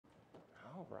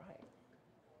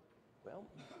Well,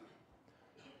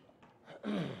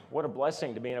 what a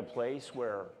blessing to be in a place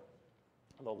where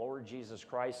the Lord Jesus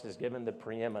Christ is given the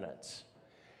preeminence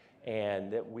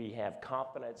and that we have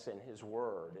confidence in his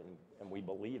word and we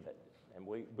believe it. And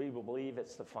we believe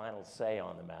it's the final say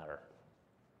on the matter.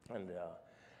 And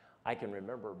I can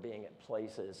remember being at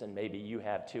places, and maybe you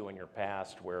have too in your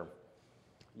past, where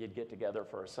you'd get together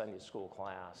for a Sunday school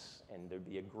class and there'd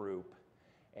be a group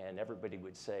and everybody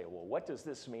would say, well, what does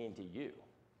this mean to you?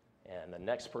 And the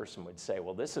next person would say,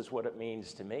 well, this is what it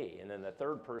means to me. And then the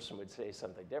third person would say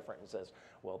something different and says,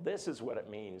 well, this is what it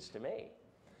means to me.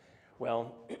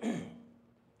 Well,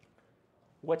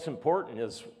 what's important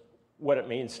is what it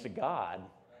means to God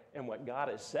and what God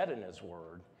has said in his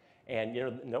word. And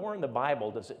nowhere in the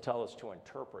Bible does it tell us to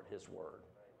interpret his word.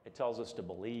 It tells us to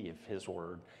believe his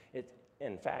word.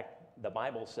 In fact, the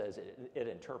Bible says it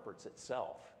interprets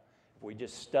itself. If we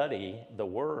just study the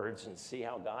words and see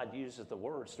how God uses the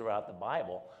words throughout the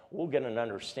Bible, we'll get an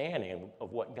understanding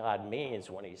of what God means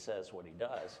when he says what he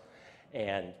does.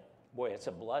 And boy, it's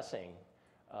a blessing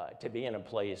to be in a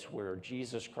place where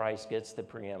Jesus Christ gets the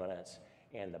preeminence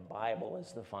and the Bible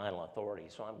is the final authority.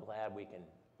 So I'm glad we can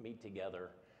meet together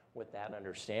with that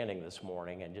understanding this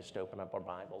morning and just open up our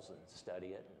Bibles and study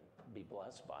it and be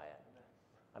blessed by it.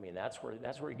 I mean, that's where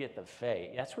you get the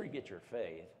faith. That's where you get your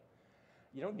faith.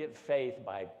 You don't get faith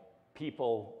by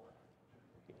people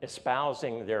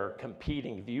espousing their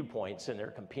competing viewpoints and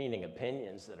their competing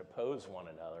opinions that oppose one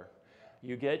another.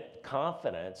 You get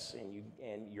confidence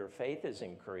and your faith is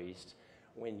increased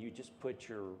when you just put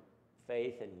your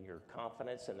faith and your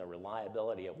confidence in the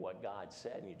reliability of what God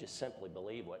said, and you just simply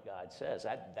believe what God says.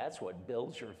 That's what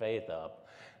builds your faith up.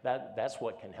 That's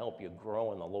what can help you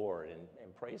grow in the Lord.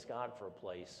 And praise God for a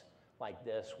place like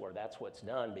this where that's what's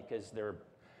done, because there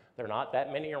are not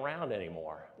that many around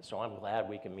anymore. So I'm glad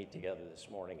we can meet together this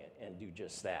morning and do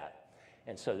just that.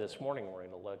 And so this morning we're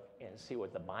going to look and see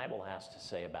what the Bible has to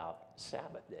say about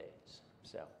Sabbath days.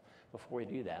 So before we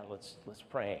do that, let's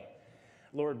pray.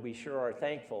 Lord, we sure are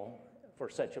thankful for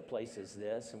such a place as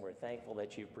this, and we're thankful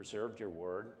that you've preserved your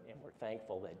word, and we're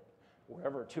thankful that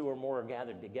wherever two or more are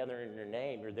gathered together in your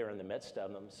name, you're there in the midst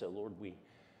of them. So Lord,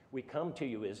 we come to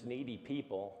you as needy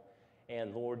people,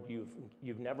 and Lord,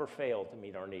 you've never failed to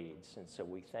meet our needs, and so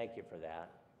we thank you for that.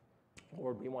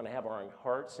 Lord, we want to have our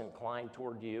hearts inclined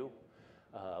toward you.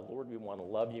 Lord, we want to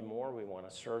love you more. We want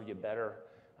to serve you better.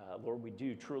 Lord, we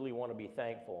do truly want to be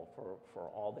thankful for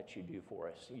all that you do for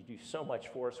us. You do so much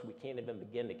for us, we can't even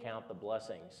begin to count the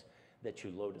blessings that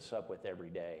you load us up with every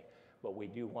day. But we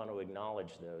do want to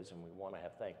acknowledge those, and we want to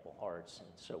have thankful hearts. And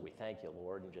so we thank you,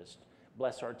 Lord, and just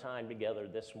bless our time together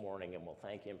this morning, and we'll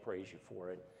thank you and praise you for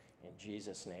it. In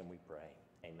Jesus' name we pray.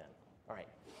 Amen. All right.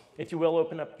 If you will,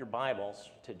 open up your Bibles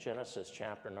to Genesis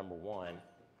chapter number 1.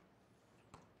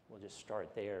 We'll just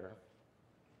start there.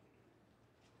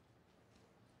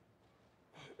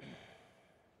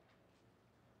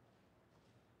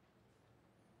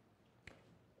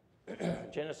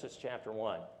 Genesis chapter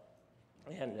 1.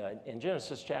 And in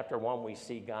Genesis chapter 1, we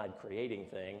see God creating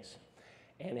things.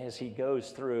 And as he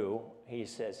goes through, he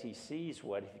says he sees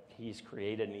what he's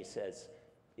created, and he says,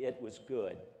 it was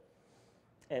good.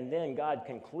 And then God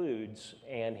concludes,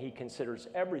 and he considers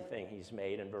everything he's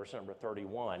made in verse number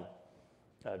 31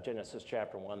 of Genesis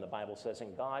chapter 1. The Bible says,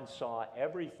 and God saw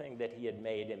everything that he had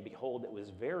made, and behold, it was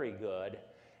very good.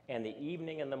 And the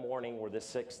evening and the morning were the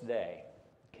sixth day.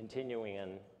 Continuing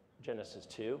in Genesis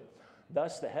 2,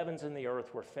 thus the heavens and the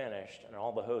earth were finished, and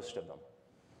all the host of them.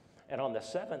 And on the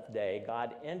seventh day,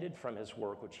 God ended from his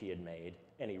work which he had made,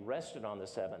 and he rested on the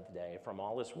seventh day from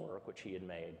all his work which he had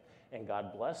made. And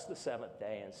God blessed the seventh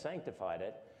day and sanctified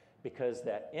it, because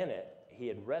that in it he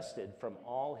had rested from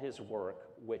all his work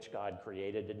which God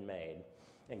created and made.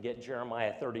 And get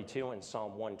Jeremiah 32 and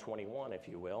Psalm 121, if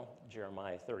you will.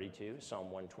 Jeremiah 32,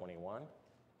 Psalm 121.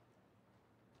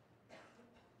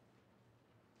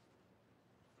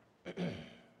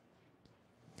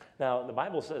 Now, the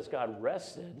Bible says God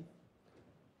rested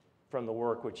from the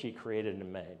work which he created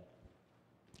and made.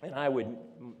 And I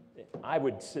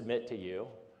would submit to you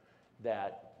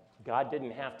that God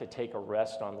didn't have to take a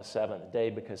rest on the seventh day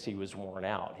because he was worn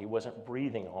out. He wasn't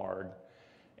breathing hard,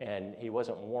 and he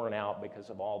wasn't worn out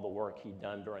because of all the work he'd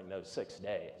done during those 6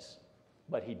 days.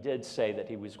 But he did say that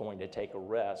he was going to take a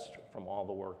rest from all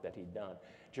the work that he'd done.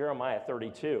 Jeremiah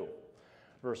 32,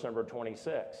 verse number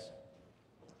 26.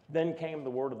 Then came the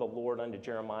word of the Lord unto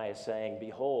Jeremiah, saying,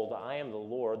 behold, I am the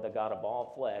Lord, the God of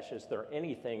all flesh. Is there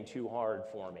anything too hard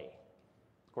for me?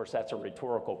 Of course, that's a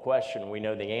rhetorical question. We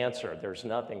know the answer. There's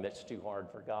nothing that's too hard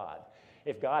for God.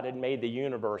 If God had made the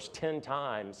universe 10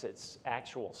 times its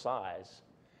actual size,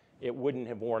 it wouldn't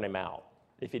have worn him out.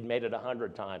 If he'd made it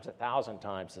 100 times, 1,000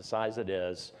 times the size it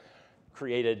is,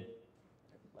 created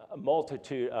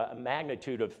a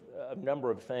magnitude of a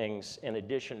number of things in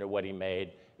addition to what he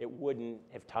made, it wouldn't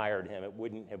have tired him. It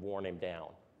wouldn't have worn him down.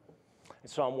 In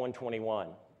Psalm 121,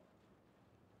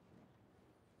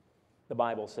 the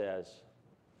Bible says,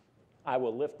 I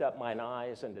will lift up mine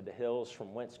eyes unto the hills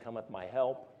from whence cometh my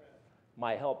help.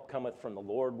 My help cometh from the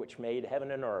Lord which made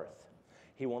heaven and earth.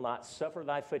 He will not suffer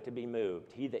thy foot to be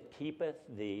moved. He that keepeth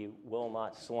thee will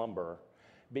not slumber.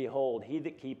 Behold, he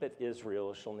that keepeth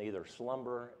Israel shall neither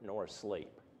slumber nor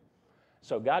sleep.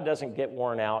 So God doesn't get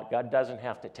worn out. God doesn't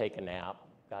have to take a nap.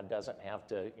 God doesn't have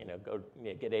to,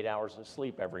 get 8 hours of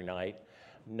sleep every night.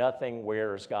 Nothing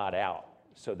wears God out.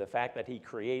 So the fact that he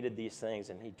created these things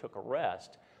and he took a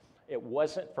rest, it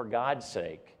wasn't for God's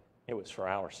sake. It was for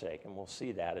our sake. And we'll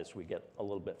see that as we get a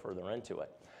little bit further into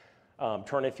it.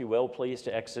 Turn, if you will, please,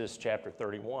 to Exodus chapter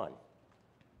 31.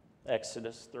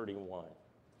 Exodus 31.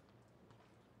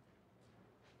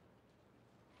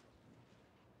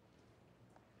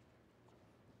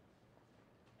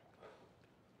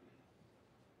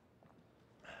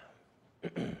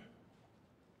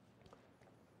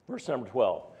 Verse number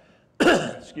 12.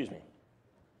 Excuse me.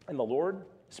 And the Lord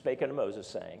spake unto Moses,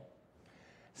 saying,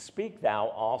 Speak thou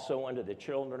also unto the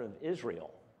children of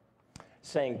Israel,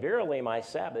 saying, Verily my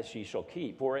Sabbaths ye shall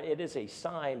keep, for it is a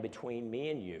sign between me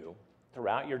and you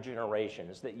throughout your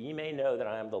generations, that ye may know that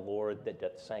I am the Lord that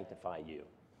doth sanctify you.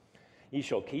 Ye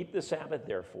shall keep the Sabbath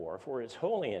therefore, for it is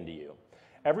holy unto you.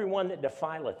 Every one that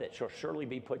defileth it shall surely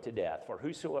be put to death, for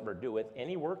whosoever doeth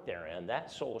any work therein,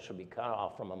 that soul shall be cut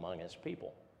off from among his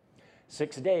people.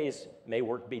 6 days may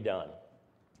work be done,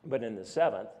 but in the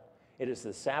seventh it is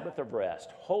the Sabbath of rest,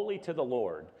 holy to the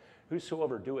Lord.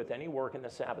 Whosoever doeth any work in the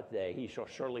Sabbath day, he shall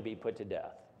surely be put to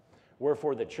death.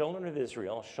 Wherefore the children of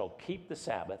Israel shall keep the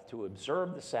Sabbath, to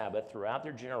observe the Sabbath throughout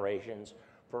their generations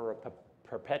for a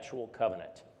perpetual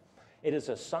covenant. It is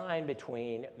a sign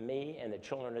between me and the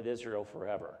children of Israel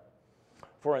forever.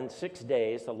 For in 6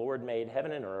 days the Lord made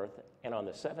heaven and earth, and on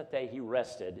the seventh day he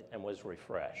rested and was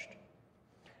refreshed.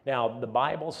 Now, the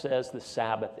Bible says the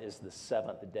Sabbath is the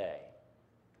seventh day.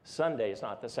 Sunday is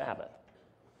not the Sabbath.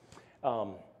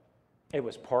 It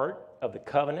was part of the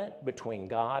covenant between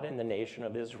God and the nation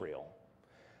of Israel.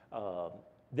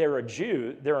 There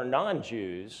are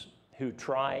non-Jews who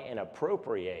try and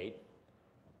appropriate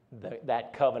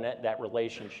that covenant, that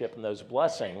relationship, and those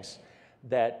blessings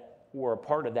that were a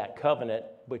part of that covenant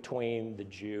between the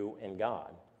Jew and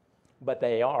God. But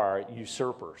they are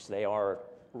usurpers. They are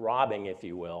robbing, if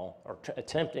you will, or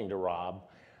attempting to rob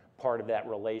part of that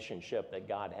relationship that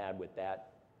God had with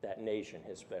that nation,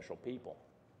 his special people.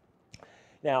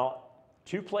 Now,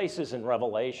 2 places in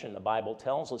Revelation, the Bible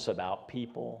tells us about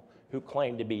people who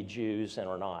claim to be Jews and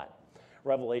are not.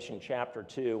 Revelation chapter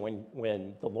 2,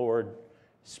 when the Lord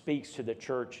speaks to the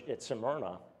church at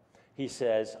Smyrna, he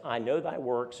says, I know thy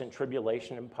works and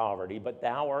tribulation and poverty, but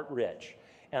thou art rich.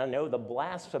 And I know the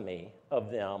blasphemy of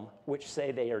them which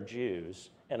say they are Jews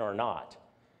and are not,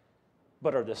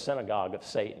 but are the synagogue of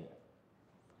Satan.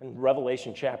 In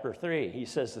Revelation chapter 3, he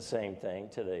says the same thing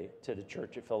to the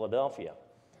church of Philadelphia.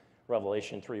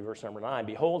 Revelation 3, verse number 9,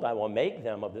 Behold, I will make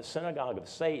them of the synagogue of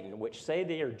Satan, which say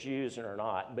they are Jews and are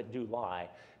not, but do lie.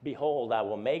 Behold, I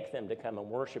will make them to come and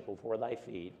worship before thy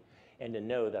feet, and to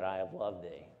know that I have loved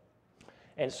thee.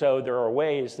 And so there are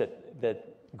ways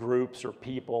that groups or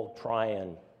people try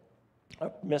and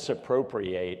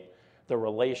misappropriate the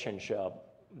relationship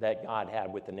that God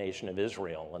had with the nation of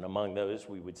Israel. And among those,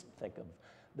 we would think of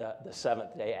the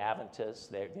Seventh-day Adventists.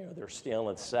 They're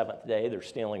stealing the seventh day. They're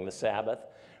stealing the Sabbath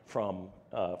from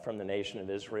the nation of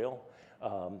Israel.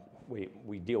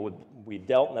 We've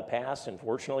dealt in the past,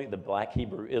 unfortunately, the black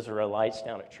Hebrew Israelites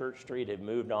down at Church Street have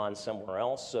moved on somewhere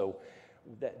else, so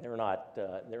they're not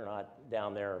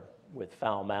down there with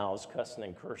foul mouths, cussing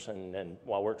and cursing, and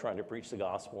while we're trying to preach the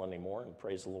gospel anymore, and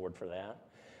praise the Lord for that.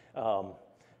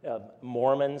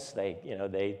 Mormons,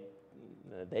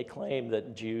 they claim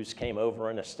that Jews came over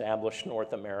and established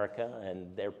North America,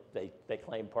 and they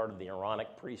claim part of the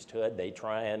Aaronic priesthood. They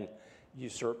try and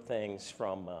usurp things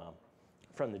from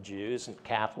the Jews. And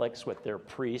Catholics with their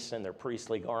priests and their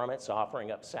priestly garments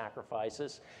offering up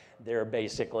sacrifices. They're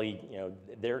basically,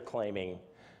 they're claiming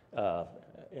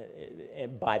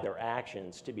by their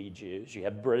actions to be Jews. You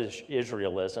have British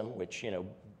Israelism, which,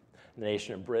 the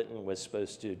nation of Britain was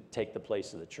supposed to take the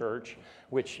place of the church,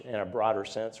 which in a broader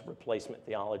sense, replacement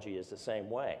theology is the same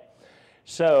way.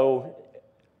 So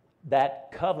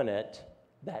that covenant,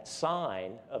 that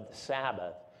sign of the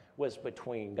Sabbath, was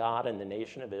between God and the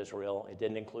nation of Israel. It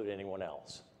didn't include anyone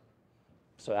else.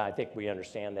 So I think we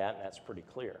understand that, and that's pretty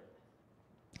clear.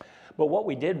 But what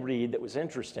we did read that was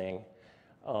interesting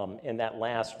in that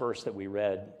last verse that we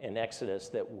read in Exodus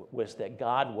was that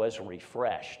God was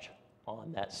refreshed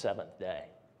on that seventh day.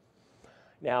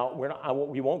 Now,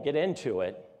 we won't get into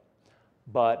it,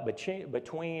 but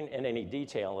between, in any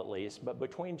detail at least, but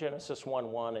between Genesis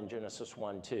 1:1 and Genesis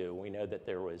 1:2, we know that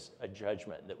there was a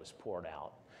judgment that was poured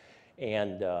out.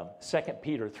 And 2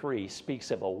 Peter 3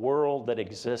 speaks of a world that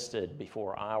existed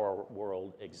before our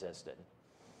world existed.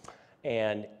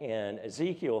 And in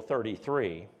Ezekiel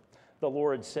 33, the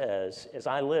Lord says, "As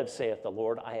I live, saith the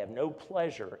Lord, I have no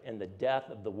pleasure in the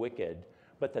death of the wicked,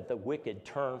 but that the wicked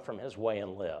turn from his way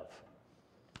and live."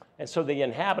 And so the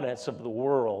inhabitants of the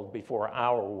world before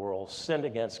our world sinned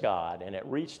against God, and it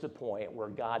reached the point where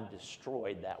God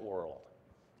destroyed that world.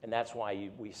 And that's why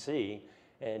we see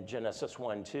in Genesis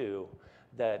 1:2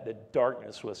 that the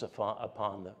darkness was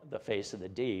upon the face of the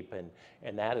deep,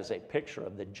 and that is a picture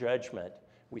of the judgment.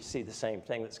 We see the same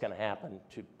thing that's going to happen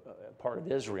to part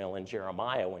of Israel in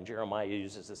Jeremiah, when Jeremiah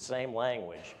uses the same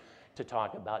language to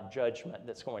talk about judgment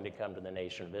that's going to come to the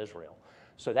nation of Israel.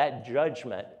 So that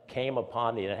judgment came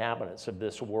upon the inhabitants of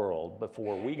this world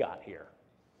before we got here.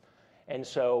 And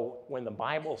so when the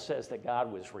Bible says that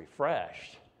God was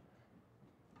refreshed,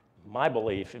 my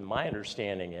belief and my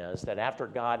understanding is that after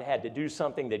God had to do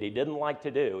something that he didn't like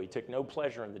to do, he took no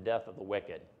pleasure in the death of the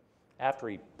wicked, after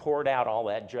he poured out all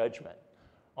that judgment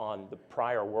on the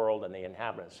prior world and the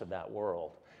inhabitants of that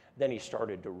world, then he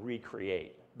started to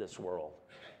recreate this world.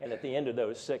 And at the end of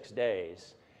those 6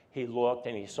 days, he looked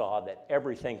and he saw that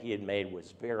everything he had made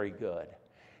was very good.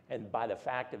 And by the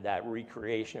fact of that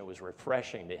recreation, it was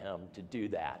refreshing to him to do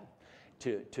that,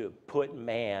 to put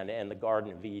man in the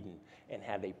Garden of Eden and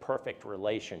have a perfect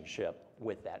relationship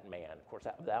with that man. Of course,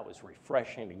 that was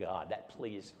refreshing to God. That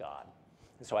pleased God.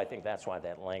 And so I think that's why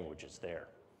that language is there.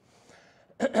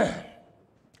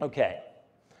 Okay,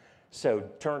 so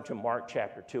turn to Mark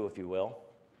chapter 2, if you will.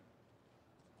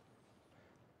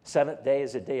 Seventh day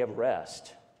is a day of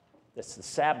rest. It's the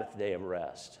Sabbath day of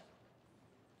rest.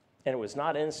 And it was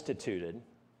not instituted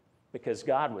because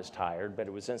God was tired, but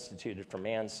it was instituted for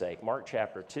man's sake. Mark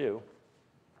chapter 2,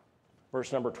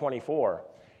 verse number 24.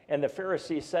 And the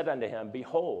Pharisees said unto him,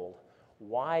 Behold,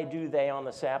 why do they on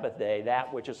the Sabbath day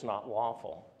that which is not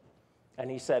lawful? And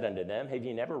he said unto them, Have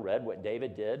ye never read what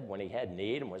David did when he had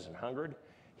need and was an hungered?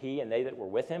 He and they that were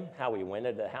with him, how he went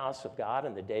into the house of God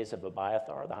in the days of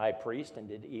Abiathar the high priest, and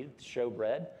did eat the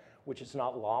showbread, which is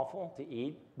not lawful to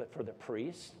eat, but for the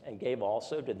priests, and gave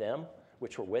also to them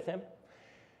which were with him.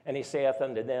 And he saith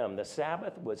unto them, The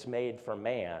Sabbath was made for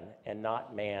man, and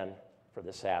not man for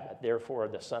the Sabbath. Therefore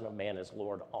the Son of Man is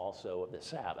Lord also of the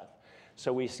Sabbath.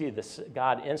 So we see this,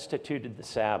 God instituted the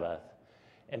Sabbath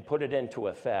and put it into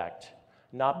effect,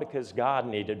 not because God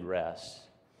needed rest,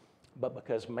 but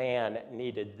because man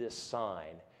needed this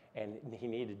sign, and he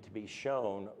needed to be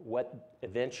shown what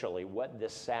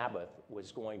this Sabbath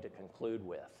was going to conclude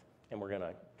with. And we're going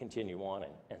to continue on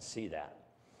and see that.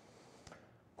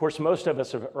 Of course, most of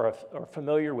us are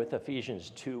familiar with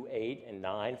Ephesians 2:8 and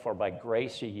 9. For by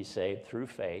grace are ye saved through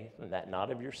faith, and that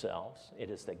not of yourselves. It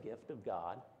is the gift of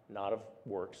God, not of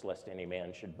works, lest any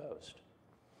man should boast.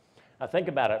 Now think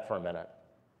about it for a minute.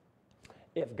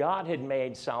 If God had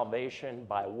made salvation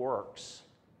by works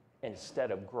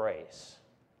instead of grace,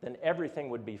 then everything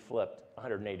would be flipped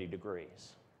 180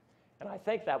 degrees. And I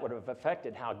think that would have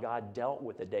affected how God dealt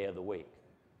with the day of the week,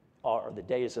 or the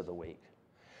days of the week.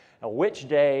 Now, which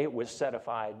day was set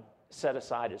aside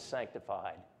as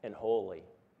sanctified and holy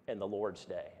in the Lord's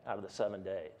day out of the 7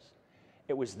 days?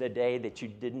 It was the day that you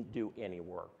didn't do any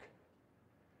work.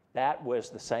 That was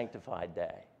the sanctified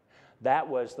day. That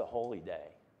was the holy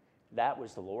day. That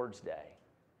was the Lord's day.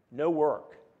 No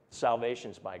work.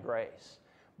 Salvation's by grace.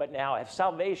 But now, if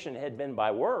salvation had been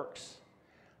by works,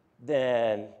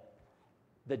 then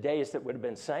the days that would have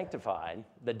been sanctified,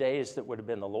 the days that would have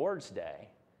been the Lord's day,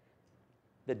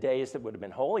 the days that would have been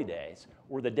holy days,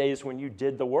 were the days when you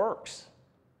did the works.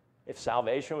 If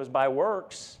salvation was by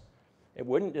works, it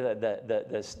wouldn't,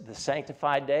 the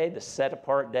sanctified day, the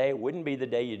set-apart day, wouldn't be the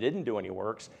day you didn't do any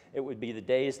works. It would be the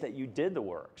days that you did the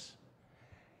works.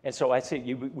 And so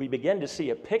we begin to see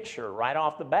a picture right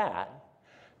off the bat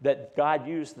that God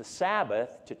used the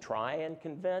Sabbath to try and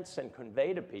convince and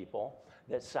convey to people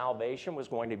that salvation was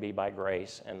going to be by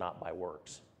grace and not by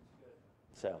works.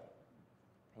 So,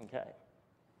 okay.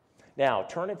 Now,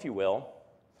 turn, if you will,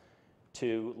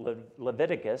 to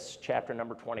Leviticus chapter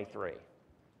number 23.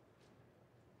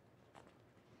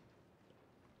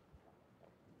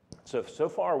 So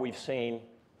far we've seen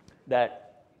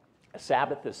that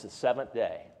Sabbath is the seventh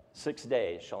day. 6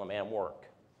 days shall a man work,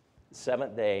 The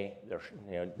seventh day,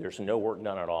 there's no work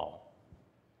done at all.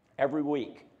 Every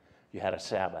week, you had a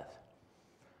Sabbath.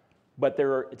 But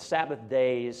there are Sabbath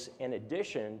days in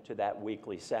addition to that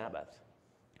weekly Sabbath.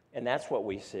 And that's what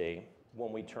we see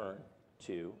when we turn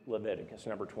to Leviticus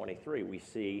number 23. We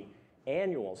see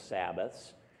annual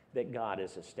Sabbaths that God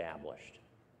has established.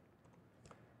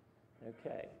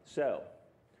 Okay, so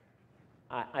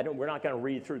we're not going to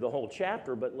read through the whole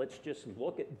chapter, but let's just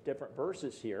look at different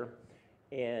verses here.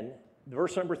 In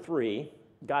verse number 3,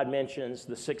 God mentions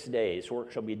the 6 days,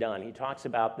 work shall be done. He talks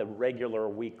about the regular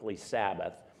weekly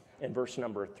Sabbath in verse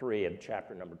number 3 of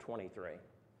chapter number 23.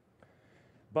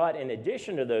 But in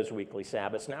addition to those weekly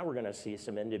Sabbaths, now we're going to see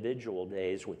some individual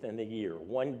days within the year,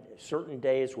 certain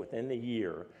days within the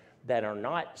year that are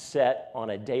not set on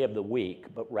a day of the week,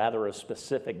 but rather a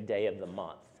specific day of the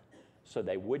month. So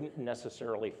they wouldn't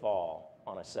necessarily fall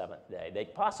on a seventh day. They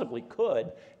possibly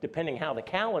could, depending how the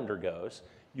calendar goes.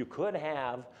 You could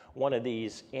have one of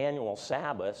these annual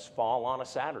Sabbaths fall on a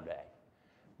Saturday,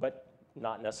 but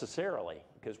not necessarily,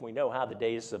 because we know how the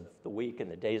days of the week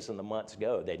and the days of the months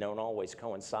go. They don't always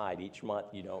coincide. Each month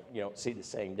you don't see the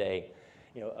same day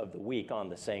of the week on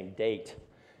the same date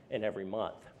in every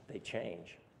month. They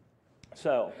change.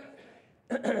 So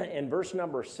in verse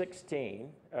number 6,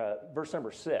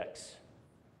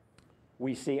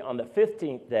 we see on the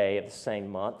 15th day of the same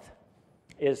month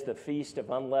is the feast of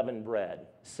unleavened bread.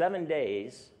 7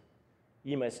 days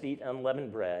ye must eat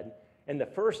unleavened bread. And the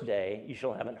first day you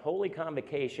shall have an holy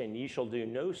convocation. Ye shall do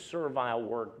no servile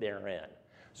work therein.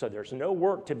 So there's no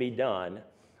work to be done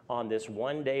on this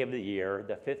one day of the year,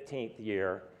 the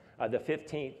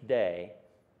 15th day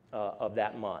of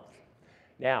that month.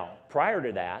 Now, prior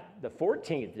to that, the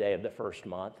 14th day of the first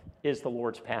month is the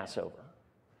Lord's Passover.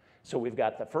 So we've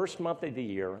got the first month of the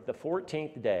year, the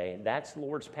 14th day, that's the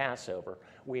Lord's Passover.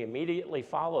 We immediately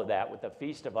follow that with the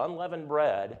Feast of Unleavened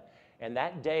Bread, and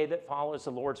that day that follows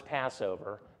the Lord's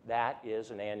Passover, that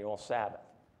is an annual Sabbath.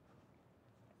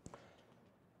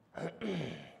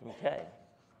 Okay.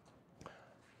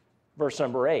 Verse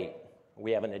number 8,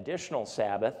 we have an additional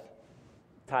Sabbath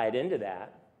tied into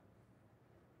that.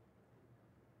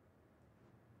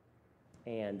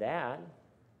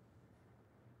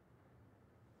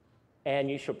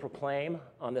 And you shall proclaim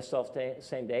on the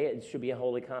same day, it shall be a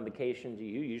holy convocation to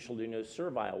you. You shall do no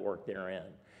servile work therein.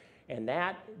 And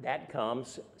that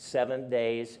comes 7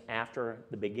 days after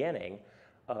the beginning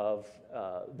of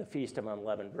the Feast of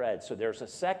Unleavened Bread. So there's a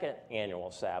second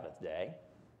annual Sabbath day.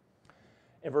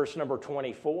 In verse number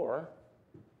 24,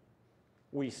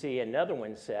 we see another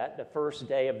one set, the first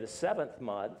day of the 7th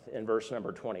month in verse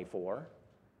number 24.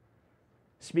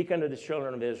 Speak unto the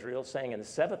children of Israel, saying, in the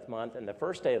 7th month, and the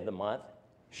first day of the month,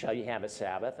 shall ye have a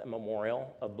Sabbath, a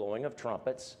memorial of blowing of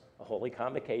trumpets, a holy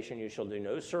convocation. You shall do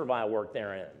no servile work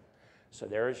therein. So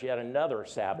there is yet another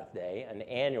Sabbath day, an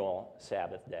annual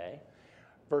Sabbath day.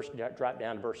 Drop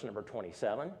down to verse number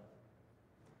 27.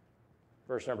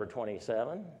 Verse number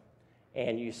 27.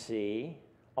 And you see,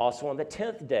 also on the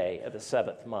 10th day of the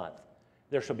 7th month,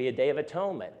 there shall be a day of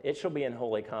atonement. It shall be an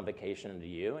holy convocation unto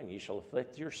you, and ye shall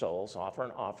afflict your souls, offer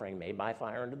an offering made by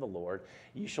fire unto the Lord.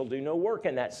 Ye shall do no work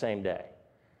in that same day.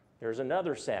 There's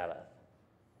another Sabbath.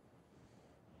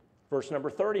 Verse number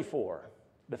 34,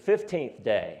 the 15th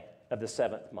day of the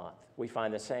 7th month, we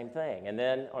find the same thing. And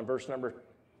then on verse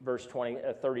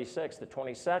 36, the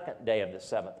 22nd day of the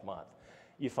 7th month,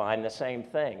 you find the same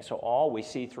thing. So all we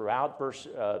see throughout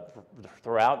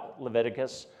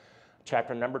Leviticus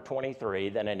chapter number 23,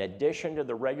 that in addition to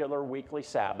the regular weekly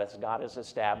Sabbaths, God has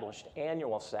established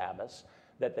annual Sabbaths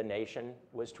that the nation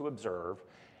was to observe,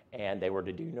 and they were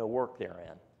to do no work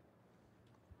therein.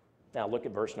 Now look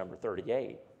at verse number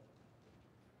 38.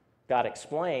 God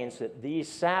explains that these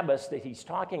Sabbaths that he's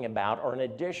talking about are in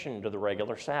addition to the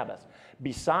regular Sabbath.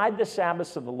 Beside the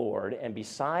Sabbaths of the Lord, and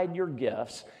beside your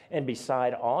gifts, and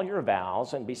beside all your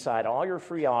vows, and beside all your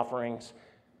free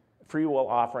will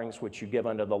offerings which you give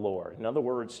unto the Lord. In other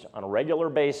words, on a regular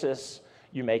basis,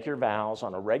 you make your vows.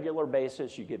 On a regular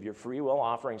basis, you give your free will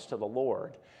offerings to the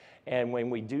Lord. And when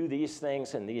we do these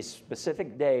things in these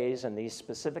specific days and these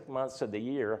specific months of the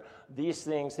year, these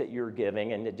things that you're giving,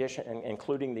 in addition,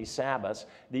 including these Sabbaths,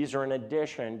 these are in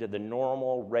addition to the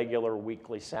normal, regular,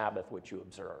 weekly Sabbath which you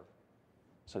observe.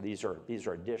 So these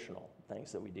are additional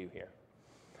things that we do here.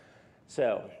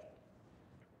 So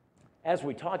as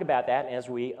we talk about that, and as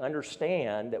we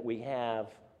understand that we have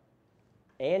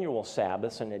annual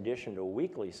Sabbaths in addition to a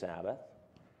weekly Sabbath,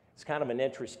 it's kind of an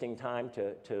interesting time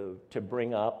to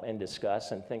bring up and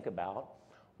discuss and think about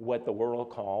what the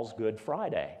world calls Good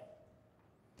Friday.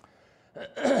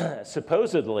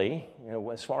 Supposedly,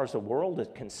 as far as the world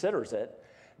considers it,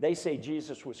 they say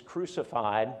Jesus was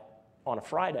crucified on a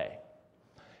Friday.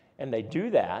 And they do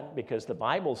that because the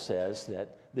Bible says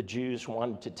that the Jews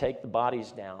wanted to take the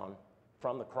bodies down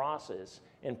from the crosses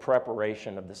in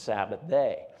preparation of the Sabbath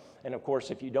day. And of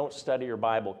course, if you don't study your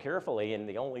Bible carefully, and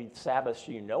the only Sabbaths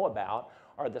you know about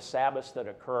are the Sabbaths that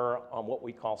occur on what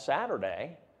we call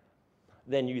Saturday,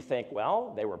 then you think,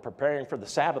 well, they were preparing for the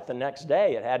Sabbath the next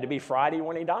day. It had to be Friday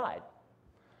when he died.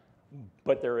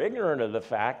 But they're ignorant of the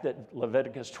fact that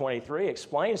Leviticus 23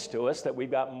 explains to us that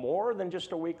we've got more than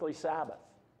just a weekly Sabbath.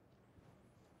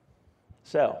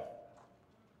 So,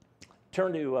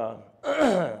 turn to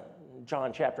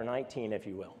John chapter 19, if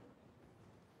you will.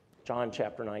 John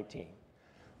chapter 19.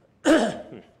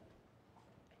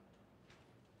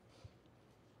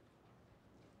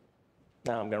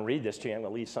 Now, I'm going to read this to you. I'm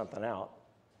going to leave something out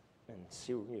and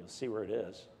you'll see where it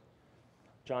is.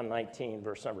 John 19,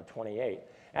 verse number 28.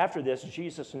 After this,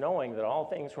 Jesus, knowing that all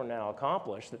things were now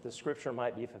accomplished, that the scripture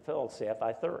might be fulfilled, saith,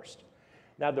 I thirst.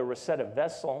 Now there was set a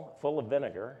vessel full of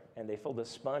vinegar, and they filled a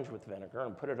sponge with vinegar,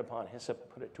 and put it upon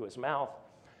hyssop, put it to his mouth.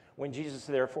 When Jesus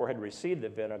therefore had received the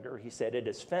vinegar, he said, It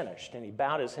is finished. And he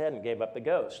bowed his head and gave up the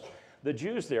ghost. The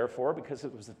Jews, therefore, because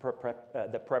it was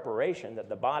the preparation that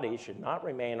the body should not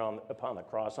remain upon the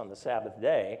cross on the Sabbath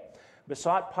day,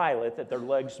 besought Pilate that their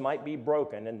legs might be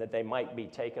broken and that they might be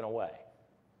taken away.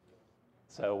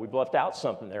 So we've left out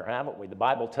something there, haven't we? The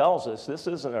Bible tells us this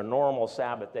isn't a normal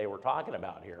Sabbath day we're talking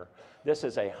about here. This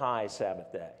is a high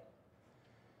Sabbath day.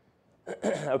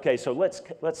 Okay, so let's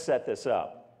set this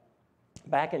up.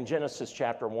 Back in Genesis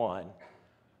chapter 1,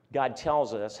 God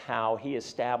tells us how he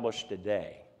established a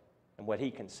day and what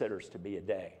he considers to be a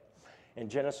day. In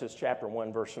Genesis chapter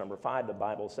 1, verse number 5, the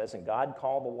Bible says, And God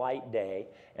called the light day,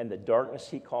 and the darkness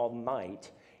he called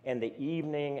night, and the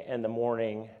evening and the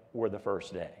morning were the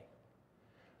first day.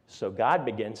 So God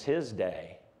begins his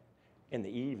day in the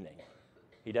evening.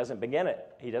 He doesn't begin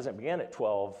at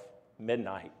 12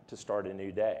 midnight to start a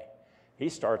new day. He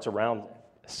starts around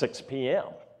 6 p.m.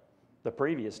 the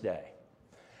previous day.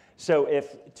 So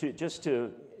just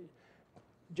to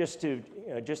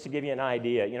give you an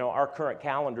idea, our current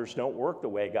calendars don't work the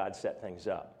way God set things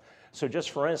up. So just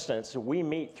for instance, we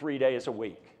meet 3 days a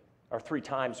week, or 3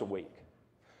 times a week.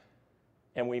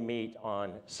 And we meet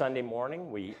on Sunday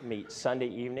morning, we meet Sunday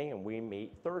evening, and we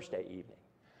meet Thursday evening.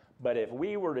 But if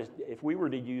we were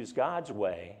to use God's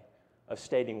way of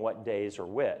stating what days are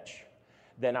which,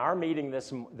 then our meeting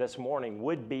this morning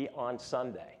would be on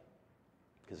Sunday.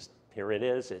 Because here it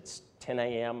is, it's 10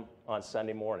 a.m. on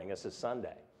Sunday morning. This is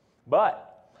Sunday.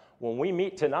 But when we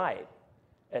meet tonight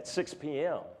at 6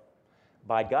 p.m.,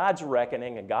 by God's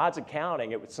reckoning and God's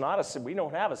accounting, we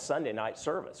don't have a Sunday night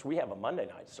service. We have a Monday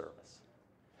night service.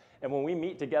 And when we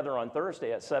meet together on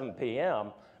Thursday at 7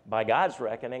 p.m., by God's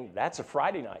reckoning, that's a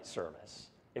Friday night service,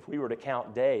 if we were to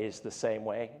count days the same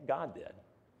way God did.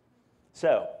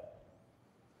 So,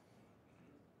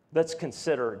 let's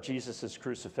consider Jesus'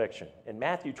 crucifixion. In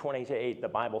Matthew 28, the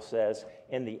Bible says,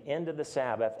 In the end of the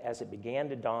Sabbath, as it began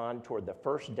to dawn toward the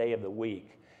first day of the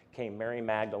week, came Mary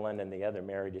Magdalene and the other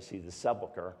Mary to see the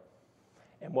sepulchre.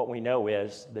 And what we know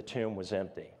is the tomb was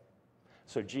empty.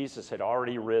 So Jesus had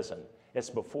already risen. It's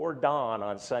before dawn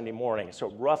on Sunday morning.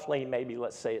 So roughly, maybe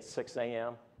let's say it's 6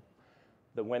 a.m.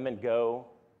 The women go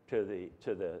to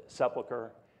the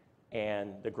sepulcher,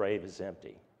 and the grave is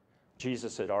empty.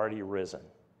 Jesus had already risen.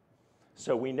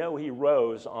 So we know he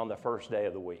rose on the first day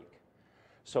of the week.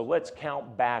 So let's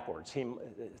count backwards.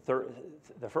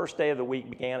 The first day of the week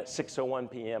began at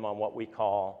 6:01 p.m. on what we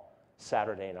call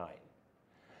Saturday night.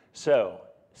 So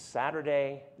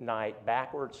Saturday night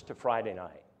backwards to Friday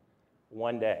night,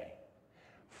 1 day.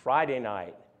 Friday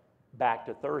night back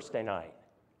to Thursday night,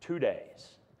 2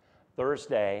 days.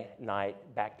 Thursday night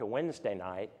back to Wednesday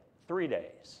night, 3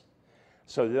 days.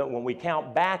 So that when we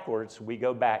count backwards, we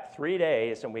go back 3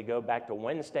 days and we go back to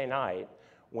Wednesday night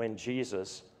when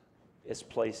Jesus is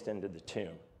placed into the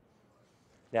tomb.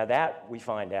 Now that we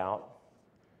find out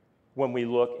when we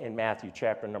look in Matthew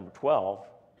chapter number 12,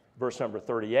 verse number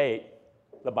 38,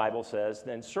 the Bible says,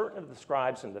 Then certain of the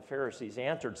scribes and the Pharisees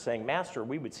answered, saying, Master,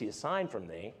 we would see a sign from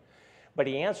thee. But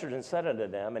he answered and said unto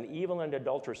them, An evil and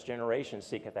adulterous generation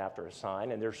seeketh after a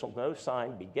sign, and there shall no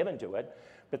sign be given to it,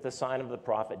 but the sign of the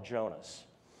prophet Jonas.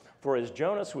 For as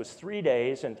Jonas was 3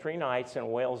 days and 3 nights in a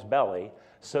whale's belly,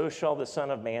 so shall the Son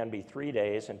of Man be 3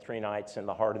 days and 3 nights in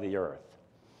the heart of the earth.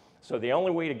 So the only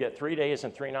way to get 3 days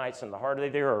and 3 nights in the heart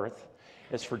of the earth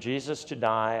is for Jesus to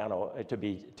die and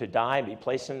be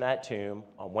placed in that tomb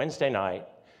on Wednesday night,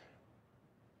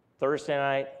 Thursday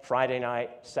night, Friday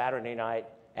night, Saturday night,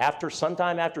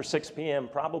 sometime after 6 p.m.,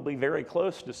 probably very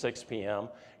close to 6 p.m.,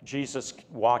 Jesus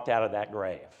walked out of that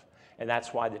grave. And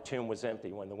that's why the tomb was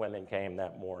empty when the women came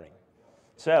that morning.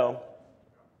 So,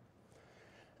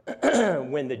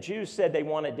 when the Jews said they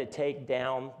wanted to take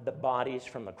down the bodies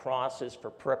from the crosses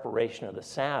for preparation of the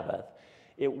Sabbath,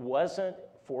 it wasn't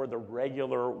for the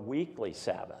regular weekly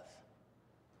Sabbath.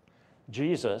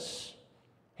 Jesus,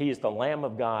 he is the Lamb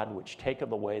of God which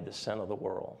taketh away the sin of the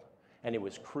world. And he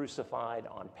was crucified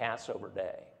on Passover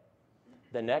day.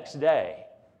 The next day,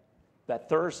 that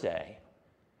Thursday,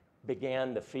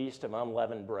 began the Feast of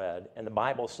Unleavened Bread, and the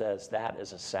Bible says that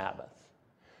is a Sabbath.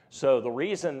 So the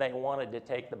reason they wanted to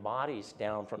take the bodies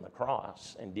down from the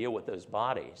cross and deal with those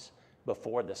bodies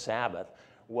before the Sabbath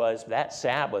was that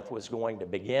Sabbath was going to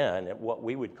begin at what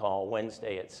we would call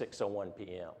Wednesday at 6:01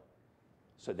 p.m.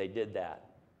 So they did that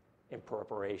in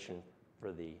preparation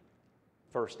for the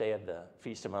first day of the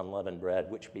Feast of Unleavened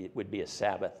Bread, which would be a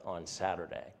Sabbath on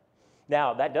Saturday.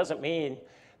 Now, that doesn't mean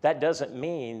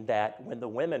that when the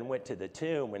women went to the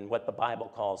tomb and what the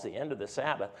Bible calls the end of the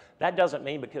Sabbath, that doesn't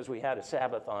mean because we had a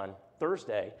Sabbath on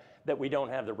Thursday that we don't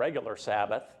have the regular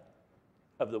Sabbath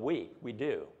of the week. We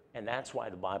do. And that's why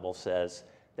the Bible says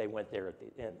they went there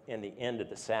in the end of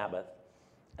the Sabbath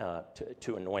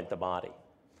to anoint the body.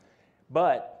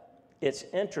 But it's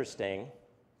interesting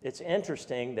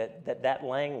that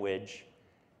language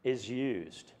is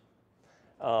used.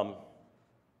 Well,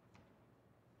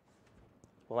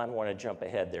 I don't want to jump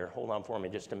ahead there. Hold on for me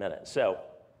just a minute. So,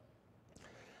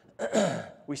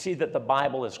 we see that the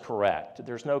Bible is correct.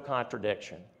 There's no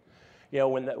contradiction. You know,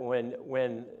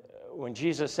 when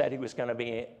Jesus said he was going to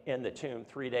be in the tomb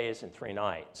 3 days and 3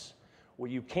 nights,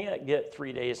 well, you can't get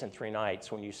 3 days and 3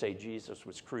 nights when you say Jesus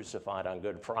was crucified on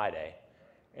Good Friday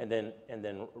and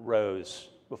then rose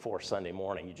before Sunday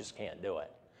morning. You just can't do it.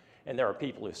 And there are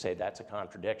people who say that's a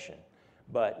contradiction.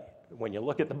 But when you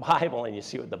look at the Bible and you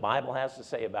see what the Bible has to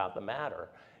say about the matter,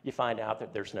 you find out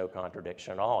that there's no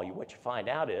contradiction at all. What you find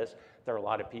out is there are a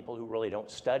lot of people who really don't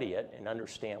study it and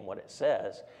understand what it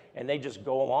says, and they just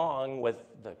go along with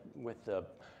the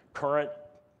current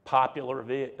popular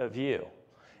view.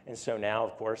 And so now,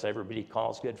 of course, everybody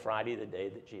calls Good Friday the day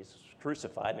that Jesus was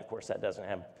crucified, and of course that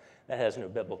has no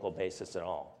biblical basis at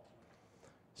all.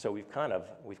 So we've kind of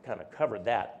covered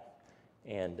that,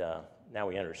 and now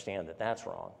we understand that that's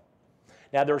wrong.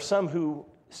 Now, there are some who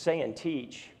say and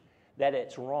teach that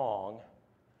it's wrong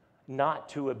not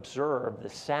to observe the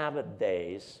Sabbath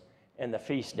days and the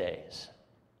feast days.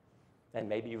 And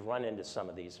maybe you've run into some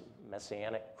of these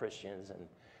Messianic Christians, and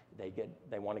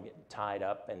they want to get tied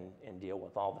up and deal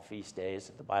with all the feast days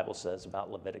that the Bible says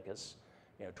about Leviticus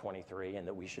 23, and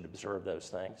that we should observe those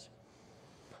things.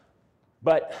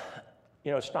 But,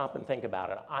 stop and think about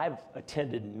it. I've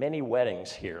attended many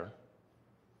weddings here,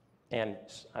 and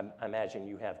I imagine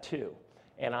you have too.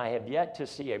 And I have yet to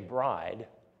see a bride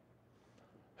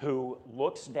who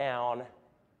looks down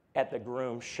at the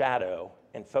groom's shadow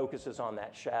and focuses on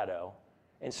that shadow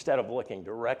instead of looking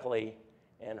directly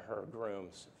in her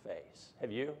groom's face.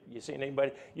 Have you? You seen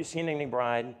anybody? You seen any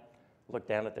bride look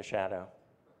down at the shadow?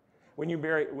 When you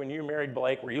married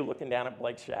Blake, were you looking down at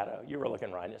Blake's shadow? You were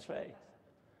looking right in his face.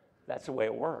 That's the way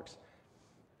it works.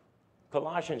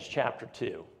 Colossians chapter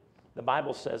 2. The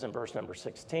Bible says in verse number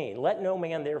 16, "Let no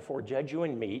man therefore judge you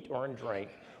in meat or in drink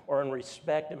or in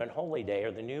respect of an holy day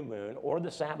or the new moon or the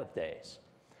Sabbath days,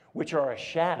 which are a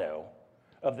shadow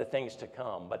of the things to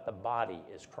come, but the body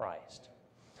is Christ."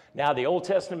 Now, the Old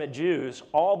Testament Jews,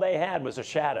 all they had was a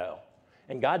shadow.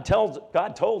 And God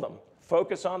told them,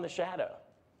 focus on the shadow.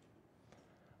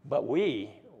 But we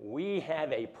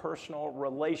have a personal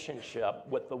relationship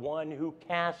with the one who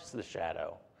casts the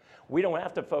shadow. We don't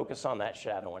have to focus on that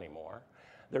shadow anymore.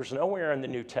 There's nowhere in the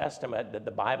New Testament that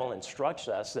the Bible instructs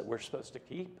us that we're supposed to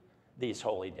keep these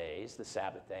holy days, the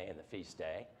Sabbath day and the feast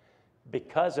day,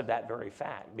 because of that very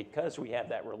fact, because we have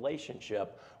that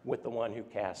relationship with the one who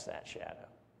casts that shadow.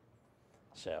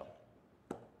 So,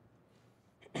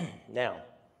 now,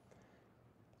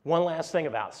 one last thing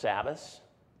about Sabbaths,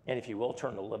 and if you will,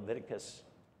 turn to Leviticus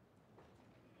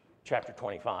chapter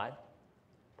 25.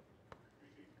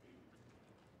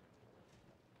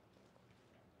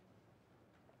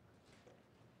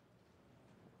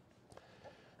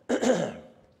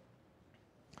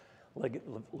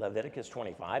 Leviticus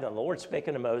 25, "And the Lord spake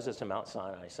unto Moses in Mount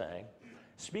Sinai, saying,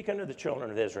 Speak unto the children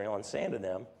of Israel, and say unto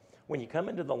them, When you come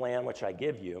into the land which I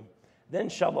give you, then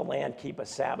shall the land keep a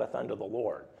Sabbath unto the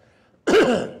Lord.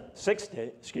 6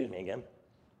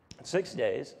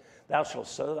 days thou shalt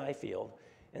sow thy field,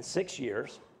 and 6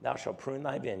 years thou shalt prune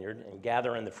thy vineyard, and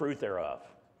gather in the fruit thereof.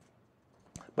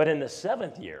 But in the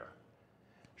 7th year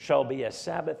shall be a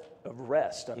Sabbath of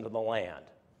rest unto the land,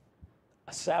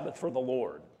 a Sabbath for the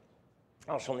Lord.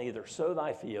 Thou shalt neither sow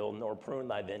thy field nor prune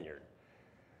thy vineyard.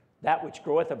 That which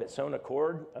groweth of its own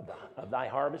accord of thy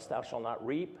harvest thou shalt not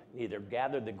reap, neither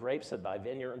gather the grapes of thy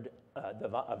vineyard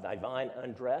of thy vine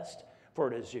undressed,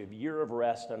 for it is a year of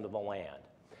rest unto the land.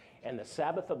 And the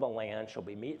Sabbath of the land shall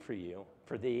be meat for you,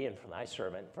 for thee and for thy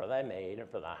servant, for thy maid, and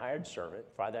for thy hired servant,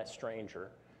 for thy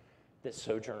stranger that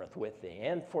sojourneth with thee,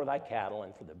 and for thy cattle,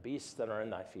 and for the beasts that are in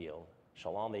thy field,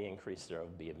 shall all the increase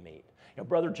thereof be of meat. You know,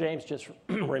 Brother James just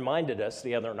reminded us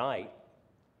the other night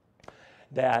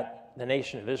that the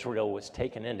nation of Israel was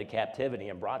taken into captivity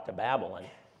and brought to Babylon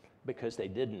because they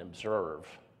didn't observe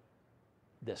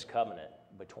this covenant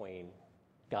between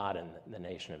God and the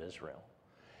nation of Israel.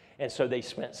 And so they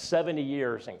spent 70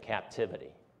 years in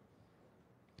captivity.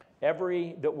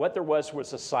 What there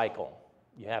was a cycle.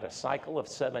 You had a cycle of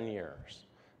 7 years.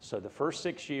 So the first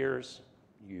 6 years,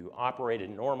 you operated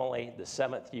normally. The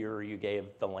 7th year, you gave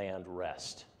the land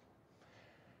rest.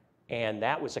 And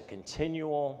that was a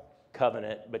continual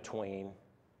covenant between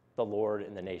the Lord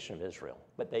and the nation of Israel.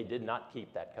 But they did not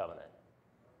keep that covenant.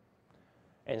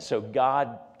 And so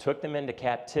God took them into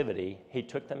captivity. He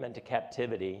took them into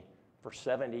captivity for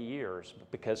 70 years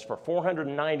because for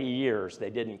 490 years, they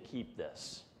didn't keep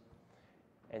this.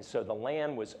 And so the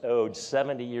land was owed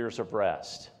 70 years of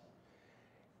rest.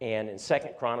 And in 2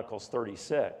 Chronicles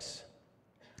 36,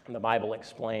 the Bible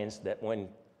explains that when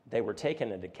they were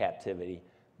taken into captivity,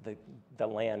 the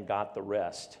land got the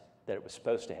rest that it was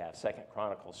supposed to have. 2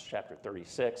 Chronicles chapter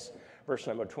 36, verse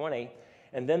number 20.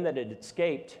 And then that it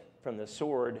escaped from the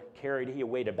sword, carried he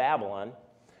away to Babylon,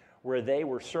 where they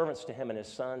were servants to him and his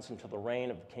sons until the reign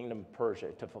of the kingdom of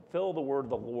Persia, to fulfill the word of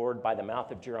the Lord by the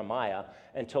mouth of Jeremiah,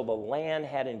 until the land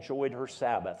had enjoyed her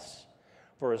Sabbaths.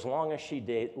 For as long as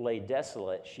she lay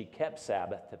desolate, she kept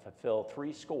Sabbath to fulfill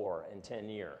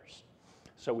 70 years.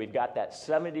 So we've got that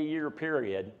 70-year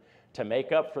period to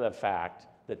make up for the fact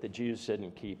that the Jews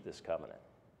didn't keep this covenant.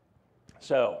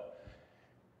 So,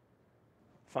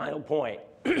 final point.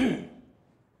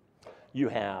 You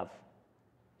have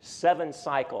 7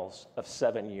 cycles of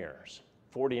 7 years,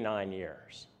 49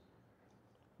 years.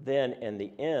 Then in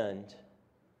the end,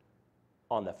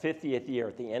 on the 50th year,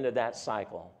 at the end of that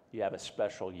cycle, you have a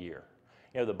special year.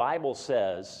 You know, the Bible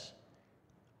says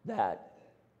that,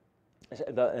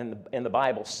 in the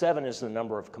Bible, 7 is the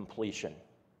number of completion.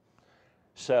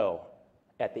 So,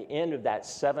 at the end of that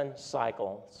 7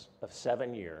 cycles of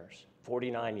 7 years,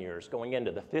 49 years, going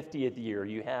into the 50th year,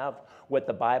 you have what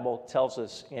the Bible tells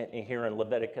us here in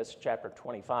Leviticus chapter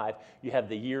 25. You have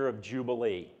the year of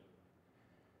Jubilee.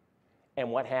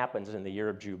 And what happens in the year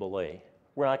of Jubilee?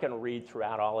 We're not going to read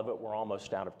throughout all of it. We're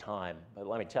almost out of time. But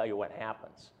let me tell you what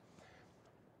happens.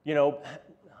 You know,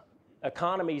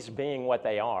 economies being what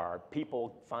they are,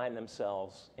 people find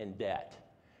themselves in debt.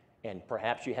 And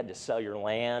perhaps you had to sell your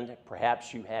land.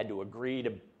 Perhaps you had to agree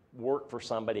to work for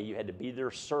somebody. You had to be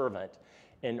their servant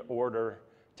in order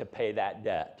to pay that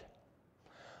debt.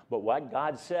 But what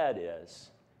God said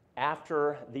is,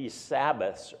 after these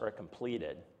Sabbaths are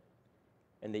completed,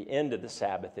 and the end of the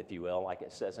Sabbath, if you will, like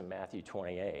it says in Matthew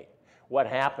 28, what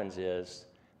happens is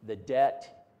the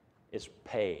debt is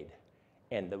paid,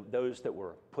 and those that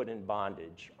were put in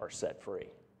bondage are set free.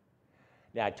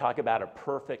 Now, I talk about a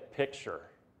perfect picture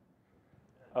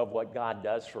of what God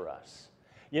does for us.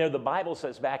 You know, the Bible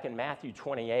says back in Matthew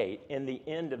 28, in the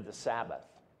end of the Sabbath,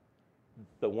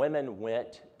 the women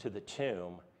went to the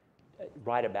tomb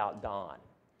right about dawn.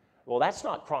 Well, that's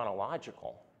not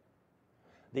chronological.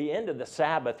 The end of the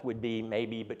Sabbath would be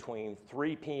maybe between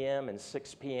 3 p.m. and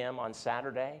 6 p.m. on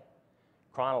Saturday.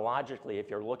 Chronologically, if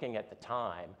you're looking at the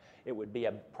time, it would be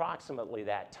approximately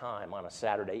that time on a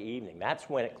Saturday evening. That's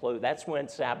when that's when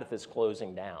Sabbath is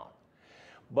closing down.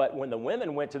 But when the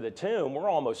women went to the tomb, we're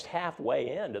almost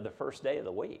halfway into the first day of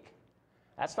the week.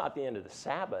 That's not the end of the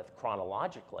Sabbath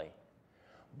chronologically,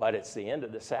 but it's the end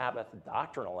of the Sabbath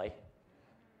doctrinally,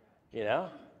 you know?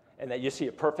 And that you see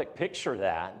a perfect picture of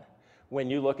that when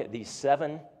you look at these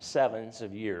 7 sevens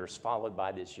of years followed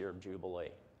by this year of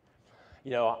Jubilee.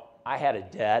 You know, I had a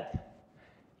debt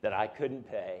that I couldn't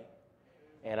pay,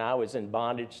 and I was in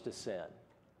bondage to sin.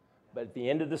 But at the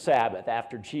end of the Sabbath,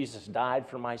 after Jesus died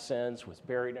for my sins, was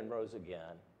buried and rose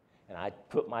again, and I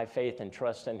put my faith and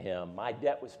trust in him, my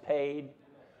debt was paid,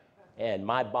 and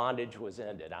my bondage was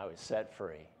ended. I was set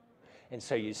free. And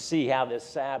so you see how this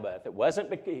Sabbath,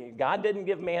 God didn't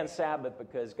give man Sabbath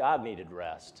because God needed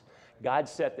rest. God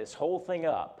set this whole thing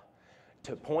up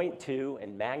to point to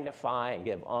and magnify and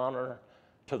give honor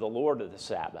to the Lord of the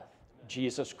Sabbath,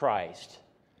 Jesus Christ,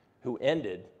 who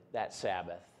ended that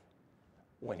Sabbath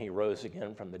when he rose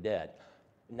again from the dead.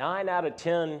 9 out of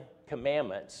 10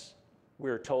 commandments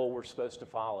we're told we're supposed to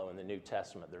follow in the New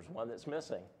Testament. There's one that's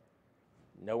missing.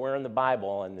 Nowhere in the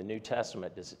Bible in the New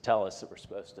Testament does it tell us that we're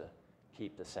supposed to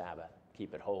keep the Sabbath,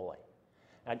 keep it holy.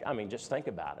 I mean, just think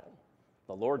about it.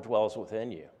 The Lord dwells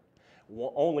within you.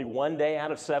 Only 1 day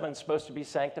out of 7 is supposed to be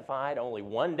sanctified. Only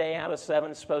 1 day out of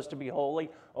 7 is supposed to be holy.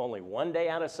 Only 1 day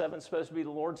out of 7 is supposed to be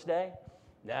the Lord's day.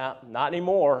 No, not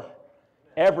anymore.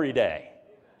 Every day.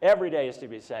 Every day is to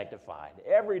be sanctified.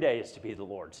 Every day is to be the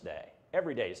Lord's day.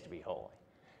 Every day is to be holy.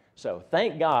 So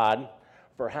thank God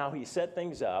for how he set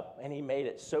things up, and he made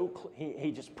it so,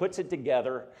 he just puts it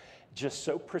together just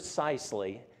so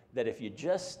precisely that if you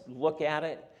just look at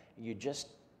it, you just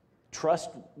trust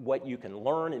what you can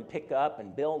learn and pick up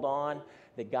and build on,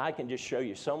 that God can just show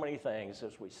you so many things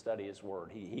as we study his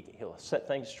word. He'll set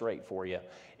things straight for you,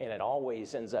 and it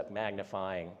always ends up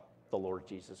magnifying the Lord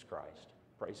Jesus Christ.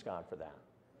 Praise God for that.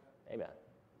 Amen.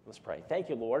 Let's pray. Thank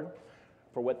you, Lord,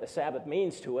 for what the Sabbath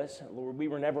means to us. Lord, we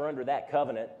were never under that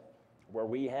covenant where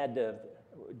we had to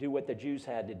do what the Jews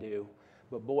had to do.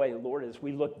 But boy, Lord, as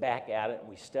we look back at it and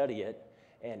we study it,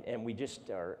 and we just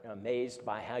are amazed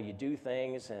by how you do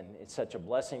things, and it's such a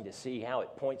blessing to see how it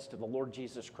points to the Lord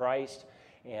Jesus Christ.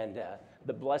 And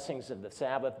the blessings of the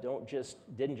Sabbath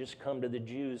didn't just come to the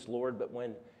Jews, Lord, but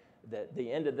when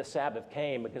the end of the Sabbath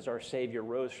came, because our Savior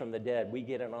rose from the dead, we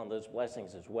get in on those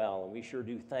blessings as well. And we sure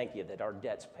do thank you that our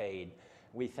debt's paid.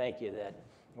 We thank you that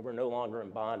we're no longer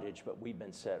in bondage, but we've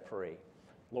been set free.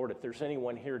 Lord, if there's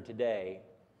anyone here today,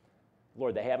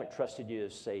 Lord, they haven't trusted you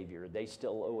as Savior. They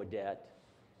still owe a debt,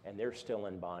 and they're still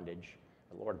in bondage.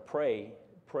 Lord, pray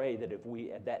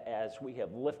that as we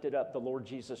have lifted up the Lord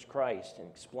Jesus Christ and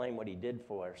explained what he did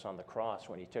for us on the cross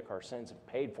when he took our sins and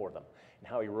paid for them, and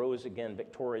how he rose again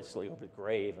victoriously over the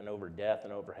grave and over death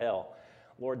and over hell,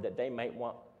 Lord, that they might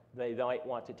want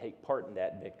to take part in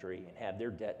that victory and have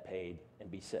their debt paid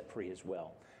and be set free as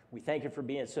well. We thank you for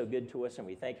being so good to us, and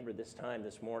we thank you for this time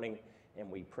this morning,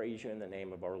 and we praise you in the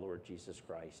name of our Lord Jesus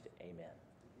Christ. Amen.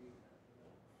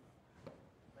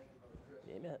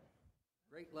 Amen.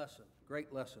 Great lesson.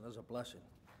 Great lesson. As a blessing.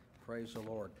 Praise the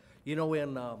Lord. You know,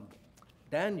 in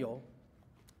Daniel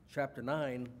chapter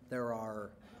 9, there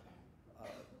are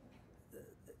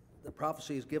the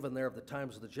prophecies given there of the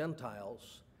times of the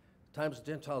Gentiles. The times of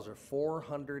the Gentiles are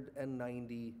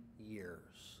 490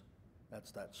 years.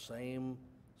 That's that same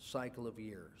cycle of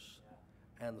years.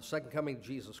 And the second coming of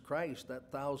Jesus Christ,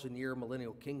 that 1,000-year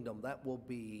millennial kingdom, that will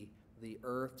be the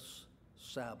earth's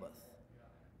Sabbath.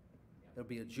 There'll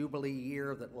be a Jubilee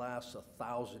year that lasts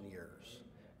 1,000 years.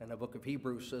 And the book of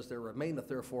Hebrews says, there remaineth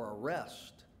therefore a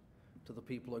rest to the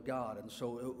people of God. And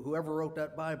so whoever wrote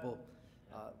that Bible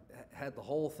had the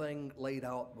whole thing laid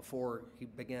out before he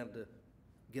began to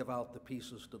give out the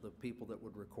pieces to the people that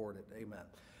would record it. Amen.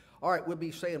 All right, we'll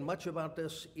be saying much about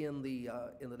this in the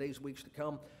days, weeks to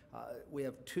come. We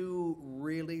have two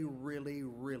really, really,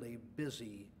 really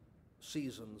busy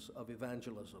seasons of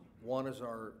evangelism. One is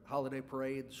our holiday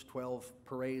parades, 12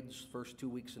 parades, first 2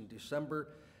 weeks in December,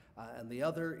 and the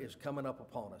other is coming up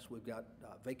upon us. We've got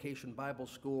Vacation Bible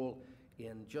School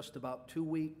in just about 2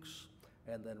 weeks,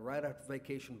 and then right after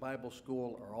Vacation Bible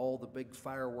School are all the big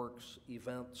fireworks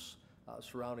events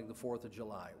surrounding the 4th of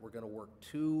July. We're going to work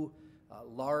 2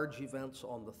 large events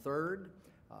on the 3rd,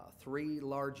 3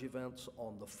 large events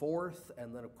on the 4th,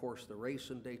 and then of course the race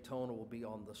in Daytona will be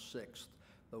on the 6th.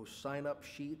 Those sign-up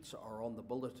sheets are on the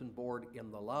bulletin board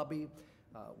in the lobby.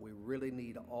 We really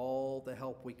need all the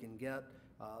help we can get.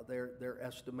 They're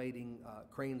estimating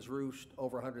Crane's Roost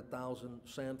over 100,000,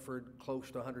 Sanford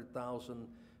close to 100,000.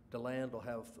 DeLand will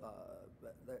have,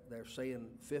 they're saying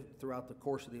throughout the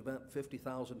course of the event,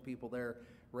 50,000 people there.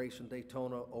 Race in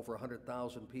Daytona, over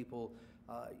 100,000 people.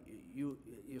 You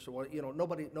say, well, you know,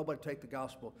 nobody take the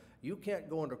gospel. You can't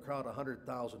go into a crowd of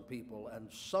 100,000 people and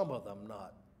some of them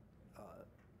not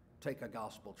take a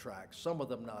gospel tract, some of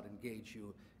them not engage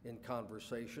you in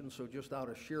conversation. So just out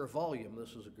of sheer volume,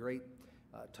 this is a great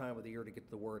time of the year to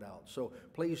get the word out. So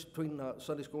please, between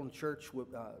Sunday school and church,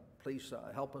 please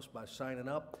help us by signing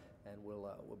up, and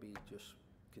we'll be just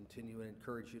continue to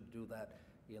encourage you to do that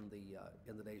in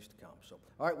the days to come. So,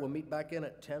 all right, we'll meet back in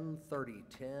at 10:30.